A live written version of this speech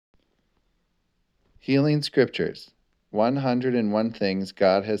Healing Scriptures. 101 things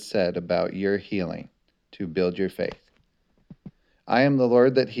God has said about your healing to build your faith. I am the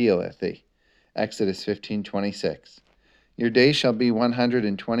Lord that healeth thee. Exodus 15:26. Your days shall be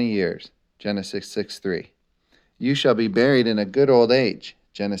 120 years. Genesis 6:3. You shall be buried in a good old age.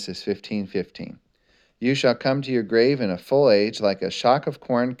 Genesis 15:15. You shall come to your grave in a full age, like a shock of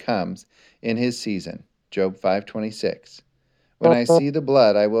corn comes in his season. Job 5:26. When I see the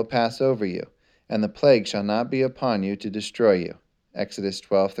blood, I will pass over you, and the plague shall not be upon you to destroy you. Exodus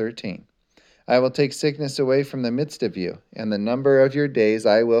 12:13. I will take sickness away from the midst of you, and the number of your days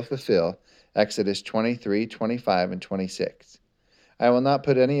I will fulfill. Exodus 23:25 and 26. I will not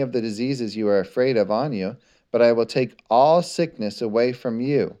put any of the diseases you are afraid of on you, but I will take all sickness away from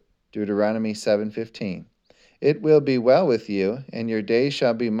you. Deuteronomy 7:15. It will be well with you, and your days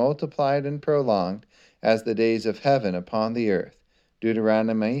shall be multiplied and prolonged as the days of heaven upon the earth.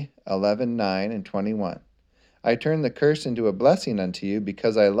 Deuteronomy 11:9 and 21. I turned the curse into a blessing unto you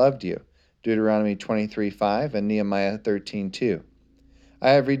because I loved you. Deuteronomy 23:5 and Nehemiah 13:2.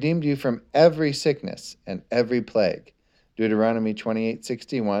 I have redeemed you from every sickness and every plague. Deuteronomy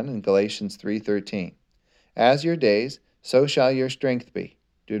 28:61 and Galatians 3:13. As your days, so shall your strength be.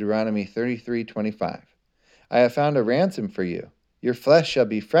 Deuteronomy 33:25. I have found a ransom for you. Your flesh shall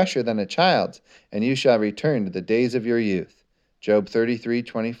be fresher than a child's, and you shall return to the days of your youth. Job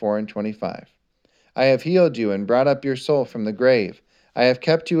 33:24 and 25. I have healed you and brought up your soul from the grave. I have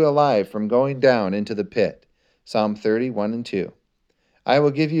kept you alive from going down into the pit. Psalm 31 and 2. I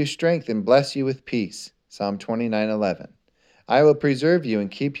will give you strength and bless you with peace. Psalm 29:11. I will preserve you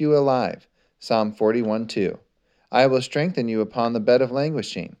and keep you alive. Psalm 41:2. I will strengthen you upon the bed of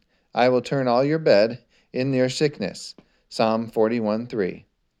languishing. I will turn all your bed in your sickness. Psalm 41:3.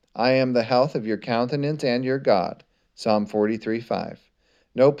 I am the health of your countenance and your God. Psalm 43:5.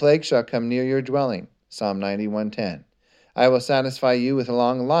 No plague shall come near your dwelling. Psalm 91:10. I will satisfy you with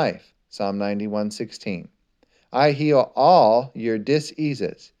long life. Psalm 91:16. I heal all your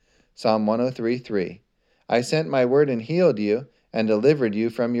diseases. Psalm 103:3. I sent my word and healed you and delivered you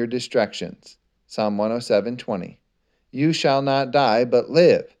from your destructions. Psalm 107:20. You shall not die but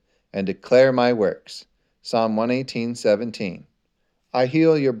live and declare my works. Psalm 118:17. I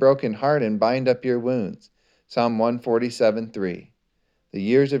heal your broken heart and bind up your wounds. Psalm 147:3. The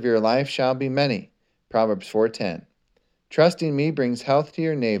years of your life shall be many. Proverbs 4:10. Trusting me brings health to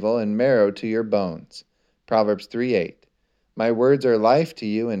your navel and marrow to your bones. Proverbs 3:8. My words are life to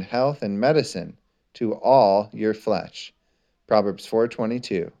you and health and medicine to all your flesh. Proverbs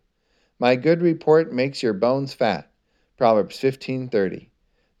 4:22. My good report makes your bones fat. Proverbs 15:30.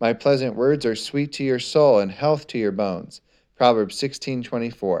 My pleasant words are sweet to your soul and health to your bones. Proverbs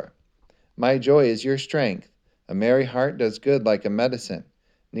 16:24. My joy is your strength. A merry heart does good like a medicine.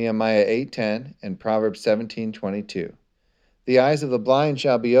 Nehemiah 8:10 and Proverbs 17:22. The eyes of the blind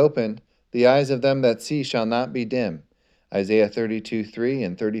shall be opened, the eyes of them that see shall not be dim. Isaiah 32:3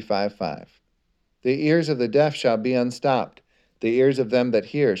 and 35:5. The ears of the deaf shall be unstopped, the ears of them that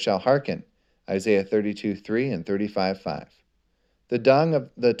hear shall hearken. Isaiah 32:3 and 35:5. The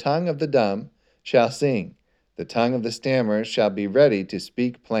tongue of the dumb shall sing, the tongue of the stammerers shall be ready to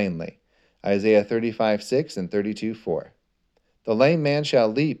speak plainly. Isaiah 35:6 and 32:4. The lame man shall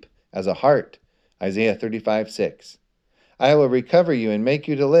leap as a hart. Isaiah 35:6. I will recover you and make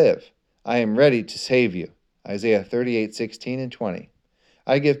you to live. I am ready to save you. Isaiah 38:16 and 20.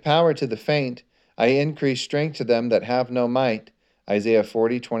 I give power to the faint. I increase strength to them that have no might. Isaiah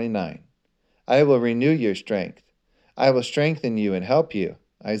 40:29. I will renew your strength. I will strengthen you and help you.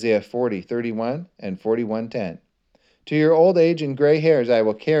 Isaiah 40:31 and 41:10. To your old age and gray hairs I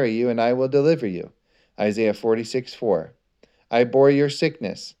will carry you, and I will deliver you. Isaiah 46:4. I bore your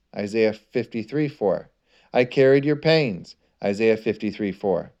sickness. Isaiah 53:4. I carried your pains. Isaiah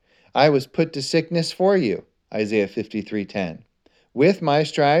 53:4. I was put to sickness for you. Isaiah 53:10. With my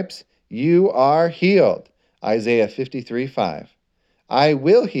stripes you are healed. Isaiah 53:5. I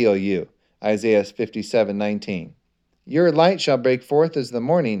will heal you. Isaiah 57:19. Your light shall break forth as the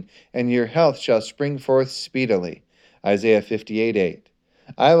morning, and your health shall spring forth speedily. Isaiah 58:8.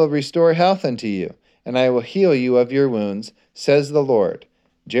 I will restore health unto you, and I will heal you of your wounds, says the Lord.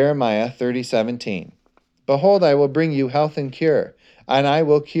 Jeremiah 30:17. Behold, I will bring you health and cure, and I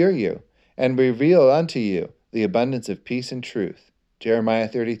will cure you, and reveal unto you the abundance of peace and truth. Jeremiah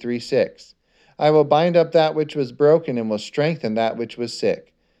 33:6. I will bind up that which was broken, and will strengthen that which was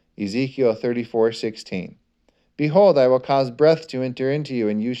sick. Ezekiel 34:16. Behold, I will cause breath to enter into you,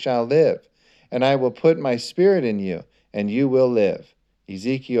 and you shall live, and I will put my spirit in you, and you will live.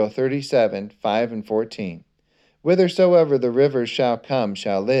 Ezekiel 37:5 and 14. Whithersoever the rivers shall come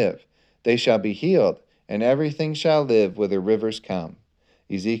shall live. They shall be healed, and everything shall live where the rivers come.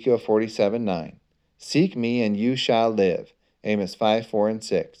 Ezekiel 47:9. Seek me, and you shall live. Amos 5:4 and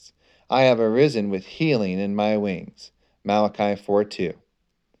 6. I have arisen with healing in my wings. Malachi 4:2.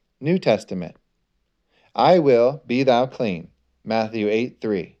 New Testament. I will, be thou clean. Matthew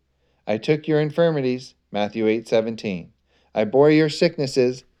 8:3. I took your infirmities. Matthew 8:17. I bore your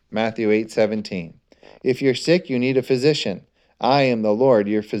sicknesses. Matthew 8:17. If you're sick, you need a physician. I am the Lord,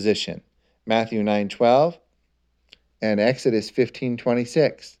 your physician. Matthew 9:12 and Exodus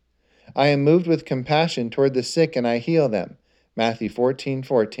 15:26. I am moved with compassion toward the sick, and I heal them. Matthew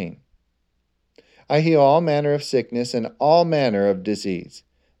 14:14. I heal all manner of sickness and all manner of disease.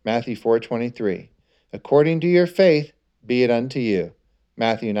 Matthew 4:23. According to your faith, be it unto you.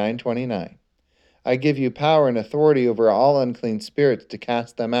 Matthew 9:29. I give you power and authority over all unclean spirits to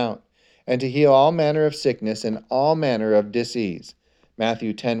cast them out, and to heal all manner of sickness and all manner of disease.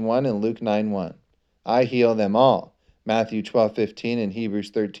 Matthew 10:1 and Luke 9:1. I heal them all. Matthew 12:15 and Hebrews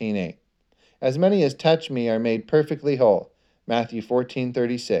 13:8. As many as touch me are made perfectly whole. Matthew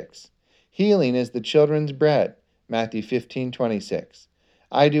 14:36. Healing is the children's bread. Matthew 15:26.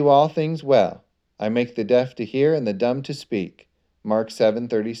 I do all things well. I make the deaf to hear and the dumb to speak. Mark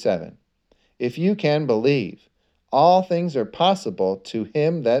 7:37. If you can believe, all things are possible to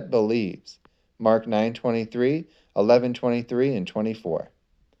him that believes. Mark 9:23, 11:23, and 24.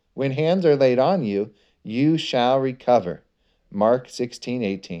 When hands are laid on you, you shall recover. Mark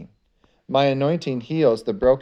 16:18. My anointing heals the broken